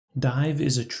Dive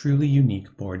is a truly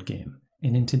unique board game,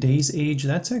 and in today's age,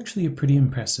 that's actually a pretty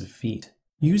impressive feat.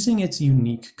 Using its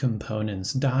unique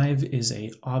components, Dive is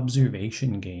an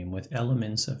observation game with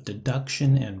elements of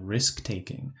deduction and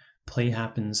risk-taking. Play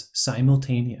happens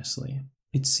simultaneously.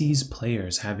 It sees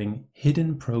players having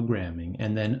hidden programming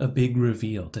and then a big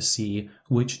reveal to see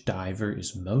which diver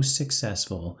is most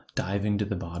successful diving to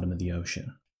the bottom of the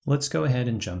ocean. Let's go ahead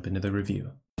and jump into the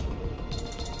review.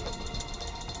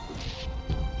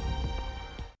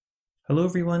 Hello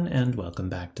everyone and welcome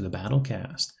back to the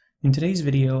Battlecast. In today's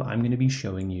video, I'm going to be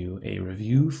showing you a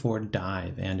review for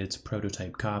Dive and its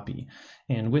prototype copy.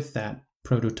 And with that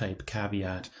prototype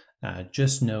caveat,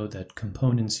 just know that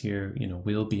components here,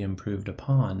 will be improved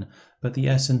upon, but the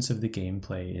essence of the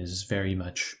gameplay is very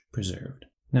much preserved.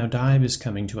 Now, Dive is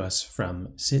coming to us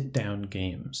from Sit Down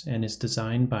Games and is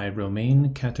designed by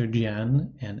Romain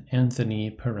Katergian and Anthony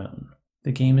Perron.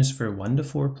 The game is for 1 to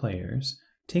 4 players,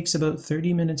 takes about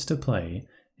 30 minutes to play,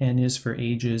 and is for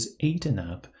ages 8 and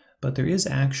up, but there is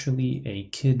actually a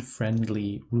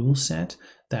kid-friendly rule set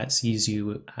that sees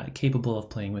you capable of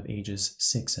playing with ages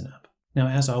 6 and up. Now,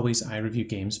 as always, I review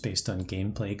games based on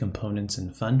gameplay, components,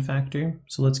 and fun factor,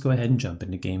 so let's go ahead and jump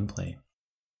into gameplay.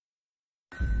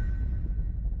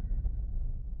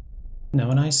 Now,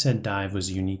 when I said Dive was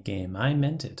a unique game, I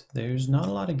meant it. There's not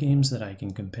a lot of games that I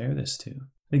can compare this to.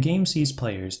 The game sees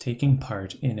players taking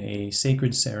part in a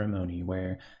sacred ceremony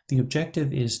where the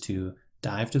objective is to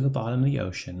dive to the bottom of the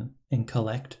ocean and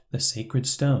collect the sacred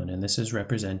stone, and this is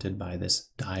represented by this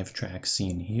dive track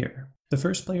seen here. The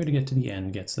first player to get to the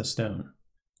end gets the stone.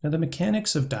 Now, the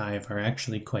mechanics of Dive are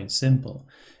actually quite simple.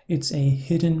 It's a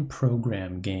hidden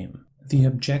program game. The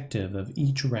objective of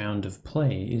each round of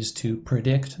play is to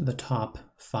predict the top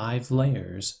 5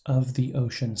 layers of the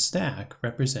ocean stack,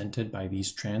 represented by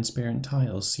these transparent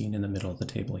tiles seen in the middle of the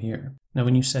table here. Now,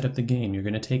 when you set up the game, you're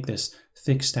going to take this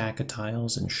thick stack of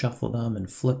tiles and shuffle them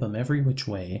and flip them every which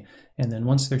way, and then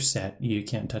once they're set, you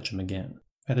can't touch them again.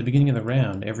 At the beginning of the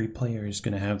round, every player is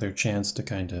going to have their chance to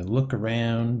kind of look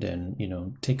around and,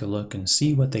 take a look and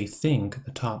see what they think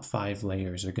the top 5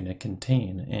 layers are going to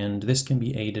contain. And this can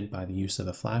be aided by the use of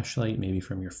a flashlight, maybe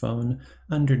from your phone,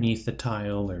 underneath the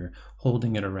tile or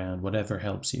holding it around, whatever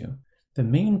helps you. The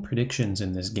main predictions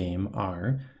in this game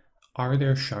are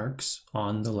there sharks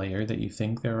on the layer that you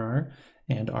think there are?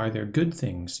 And are there good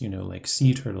things, like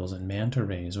sea turtles and manta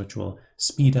rays, which will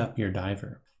speed up your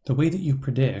diver? The way that you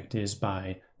predict is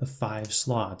by the 5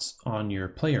 slots on your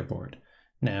player board.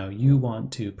 Now, you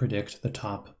want to predict the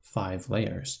top 5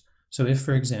 layers. So if,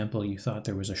 for example, you thought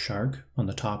there was a shark on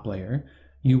the top layer,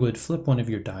 you would flip one of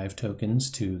your dive tokens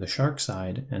to the shark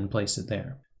side and place it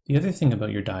there. The other thing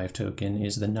about your dive token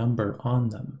is the number on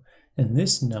them. And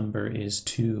this number is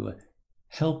to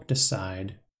help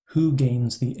decide who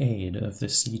gains the aid of the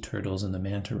sea turtles and the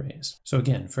manta rays. So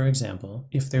again, for example,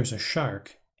 if there's a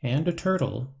shark and a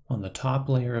turtle on the top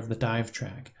layer of the dive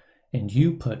track, and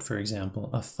you put, for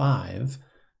example, a 5,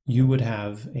 you would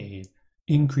have a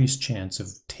increased chance of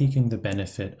taking the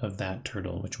benefit of that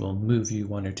turtle, which will move you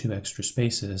 1 or 2 extra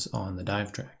spaces on the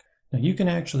dive track. Now, you can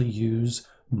actually use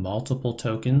multiple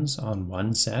tokens on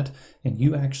one set, and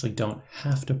you actually don't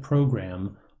have to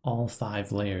program all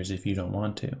 5 layers if you don't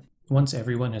want to. Once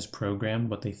everyone has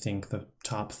programmed what they think the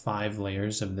top 5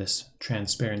 layers of this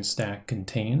transparent stack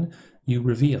contain, you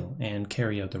reveal and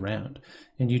carry out the round.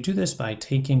 And you do this by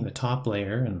taking the top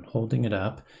layer and holding it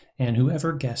up, and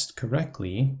whoever guessed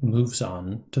correctly moves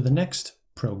on to the next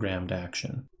programmed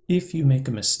action. If you make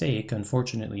a mistake,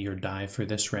 unfortunately your dive for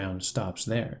this round stops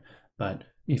there. But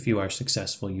if you are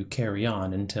successful, you carry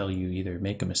on until you either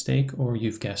make a mistake or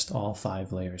you've guessed all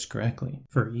 5 layers correctly.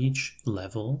 For each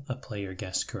level a player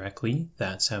guessed correctly,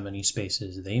 that's how many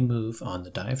spaces they move on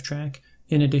the dive track,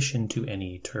 in addition to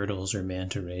any turtles or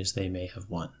manta rays they may have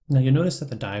won. Now, you'll notice that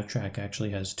the dive track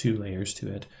actually has 2 layers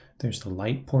to it. There's the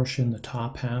light portion, the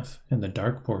top half, and the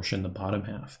dark portion, the bottom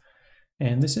half.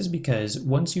 And this is because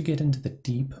once you get into the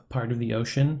deep part of the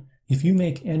ocean, if you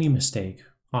make any mistake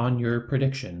on your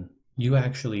prediction, you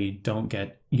actually don't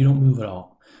move at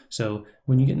all. So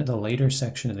when you get into the later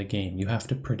section of the game, you have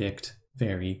to predict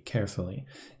very carefully.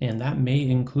 And that may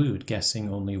include guessing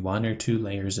only 1 or 2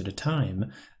 layers at a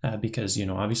time, because,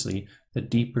 obviously, the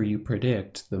deeper you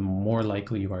predict, the more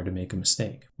likely you are to make a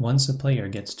mistake. Once a player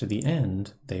gets to the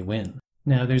end, they win.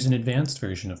 Now, there's an advanced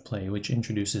version of play which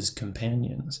introduces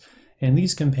companions. And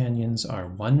these companions are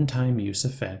one-time use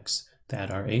effects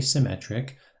that are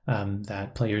asymmetric,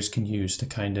 that players can use to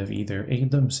kind of either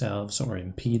aid themselves or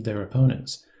impede their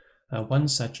opponents. One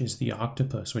such is the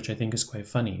octopus, which I think is quite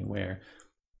funny, where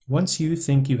Once you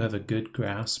think you have a good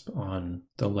grasp on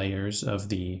the layers of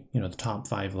the top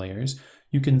 5 layers,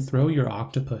 you can throw your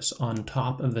octopus on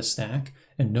top of the stack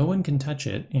and no one can touch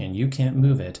it and you can't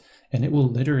move it, and it will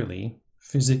literally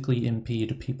physically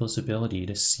impede people's ability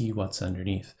to see what's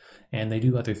underneath. And they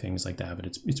do other things like that, but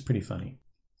it's pretty funny.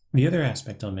 The other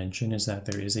aspect I'll mention is that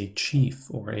there is a chief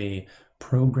or a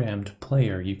programmed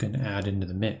player you can add into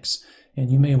the mix.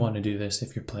 And you may want to do this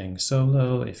if you're playing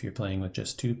solo, if you're playing with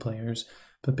just 2 players,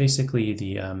 but basically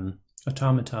the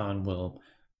automaton will,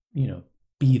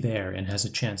 be there and has a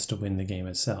chance to win the game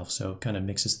itself, so it kind of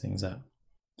mixes things up.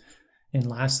 And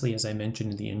lastly, as I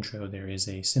mentioned in the intro, there is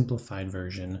a simplified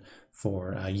version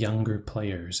for younger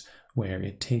players where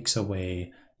it takes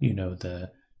away, the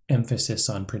emphasis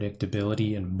on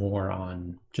predictability and more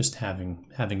on just having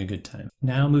a good time.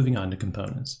 Now moving on to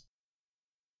components.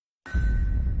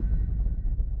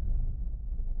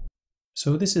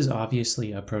 So this is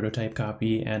obviously a prototype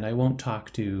copy, and I won't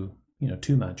talk too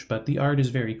much, but the art is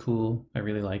very cool. I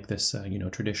really like this,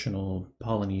 traditional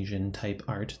Polynesian type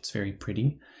art. It's very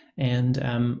pretty. And,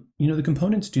 the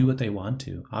components do what they want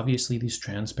to. Obviously, these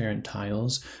transparent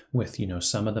tiles with,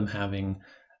 some of them having,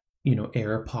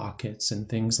 air pockets and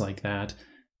things like that,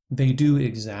 they do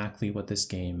exactly what this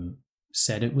game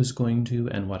said it was going to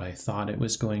and what I thought it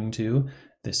was going to.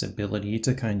 This ability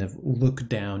to kind of look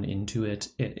down into it,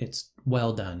 it's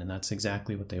well done, and that's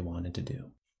exactly what they wanted to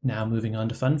do. Now moving on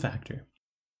to fun factor.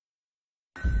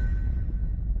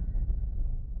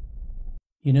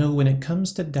 When it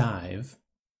comes to Dive,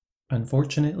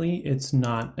 unfortunately, it's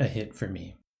not a hit for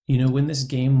me. When this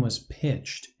game was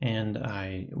pitched and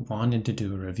I wanted to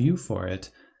do a review for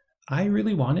it, I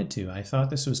really wanted to. I thought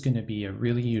this was going to be a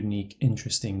really unique,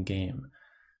 interesting game.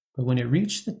 But when it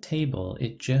reached the table,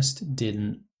 it just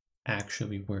didn't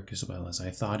actually work as well as I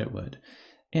thought it would.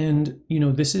 And,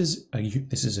 this is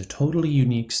a totally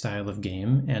unique style of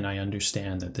game, and I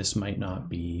understand that this might not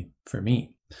be for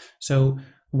me. So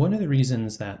one of the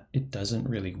reasons that it doesn't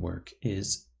really work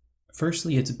is,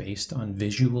 firstly, it's based on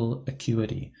visual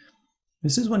acuity.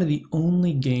 This is one of the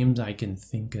only games I can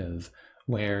think of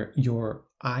where your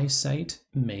eyesight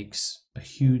makes a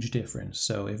huge difference.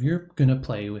 So if you're going to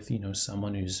play with,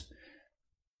 someone who's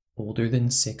older than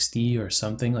 60 or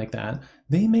something like that,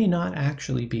 they may not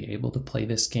actually be able to play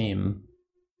this game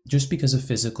just because of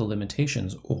physical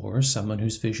limitations, or someone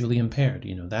who's visually impaired.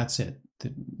 That's it.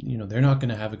 They're not going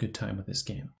to have a good time with this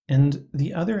game. And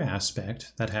the other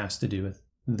aspect that has to do with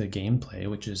the gameplay,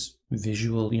 which is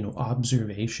visual,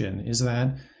 observation, is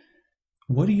that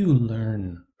what do you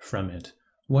learn from it?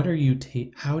 What are you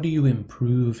how do you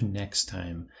improve next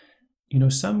time?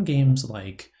 Some games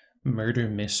like Murder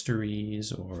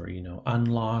Mysteries or,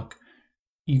 Unlock,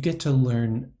 you get to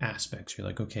learn aspects. You're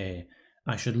like, okay,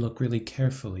 I should look really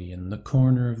carefully in the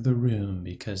corner of the room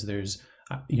because there's,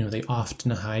 they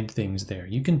often hide things there.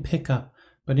 You can pick up,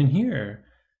 but in here,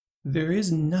 there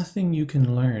is nothing you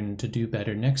can learn to do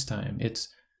better next time. It's,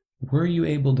 were you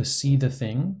able to see the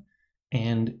thing?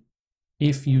 And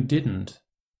if you didn't,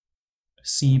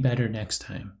 see better next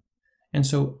time. And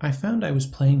so I found I was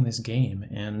playing this game,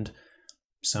 and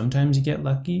sometimes you get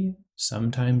lucky,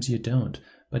 sometimes you don't,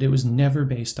 but it was never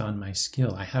based on my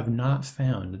skill. I have not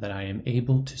found that I am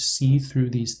able to see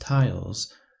through these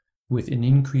tiles with an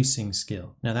increasing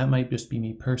skill. Now that might just be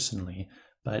me personally,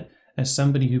 but as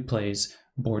somebody who plays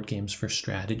board games for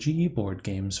strategy, board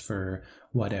games for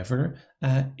whatever,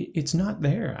 it's not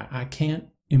there. I can't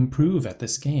improve at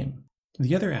this game.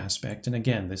 The other aspect, and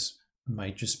again, this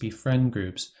might just be friend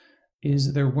groups,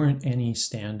 is there weren't any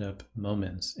stand-up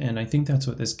moments. And I think that's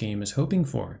what this game is hoping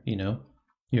for,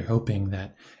 You're hoping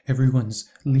that everyone's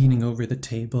leaning over the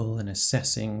table and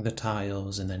assessing the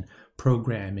tiles and then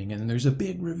programming, and there's a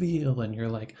big reveal and you're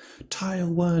like,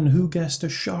 tile 1, who guessed a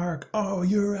shark? Oh,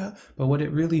 you're out. But what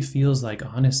it really feels like,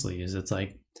 honestly, is it's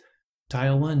like,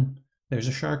 tile 1, there's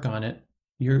a shark on it.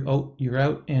 You're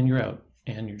out and you're out.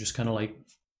 And you're just kind of like,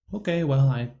 okay, well,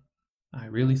 I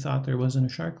really thought there wasn't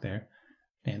a shark there.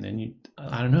 And then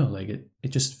I don't know, like it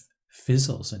just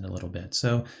fizzles in a little bit.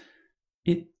 So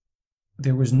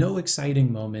there was no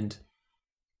exciting moment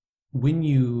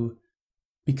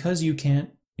because you can't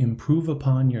improve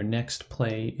upon your next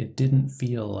play, it didn't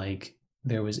feel like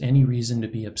there was any reason to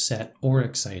be upset or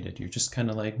excited. You're just kind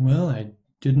of like, well, I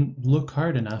didn't look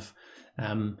hard enough.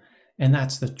 And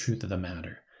that's the truth of the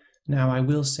matter. Now, I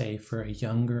will say for a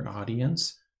younger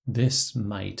audience, this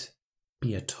might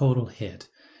be a total hit.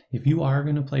 If you are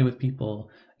going to play with people,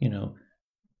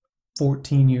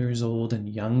 14 years old and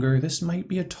younger, this might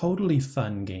be a totally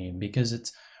fun game because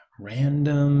it's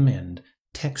random and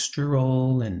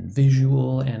textural and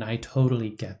visual, and I totally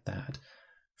get that.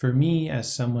 For me,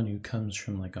 as someone who comes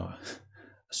from like a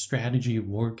strategy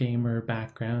wargamer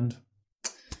background,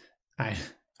 I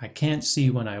can't see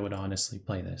when I would honestly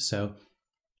play this. So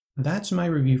that's my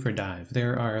review for Dive.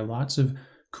 There are lots of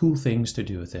cool things to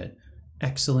do with it.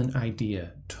 Excellent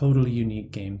idea, totally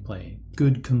unique gameplay,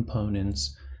 good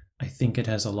components. I think it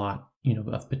has a lot,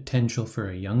 of potential for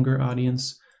a younger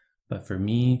audience, but for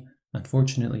me,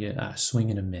 unfortunately, a swing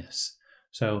and a miss.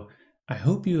 So I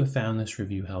hope you have found this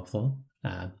review helpful.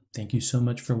 Thank you so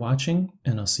much for watching,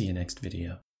 and I'll see you next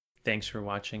video. Thanks for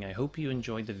watching. I hope you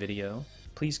enjoyed the video.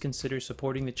 Please consider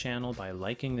supporting the channel by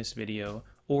liking this video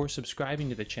or subscribing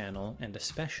to the channel, and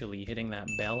especially hitting that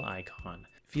bell icon.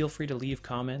 Feel free to leave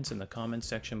comments in the comments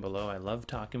section below. I love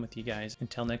talking with you guys.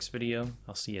 Until next video,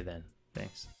 I'll see you then.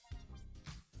 Thanks.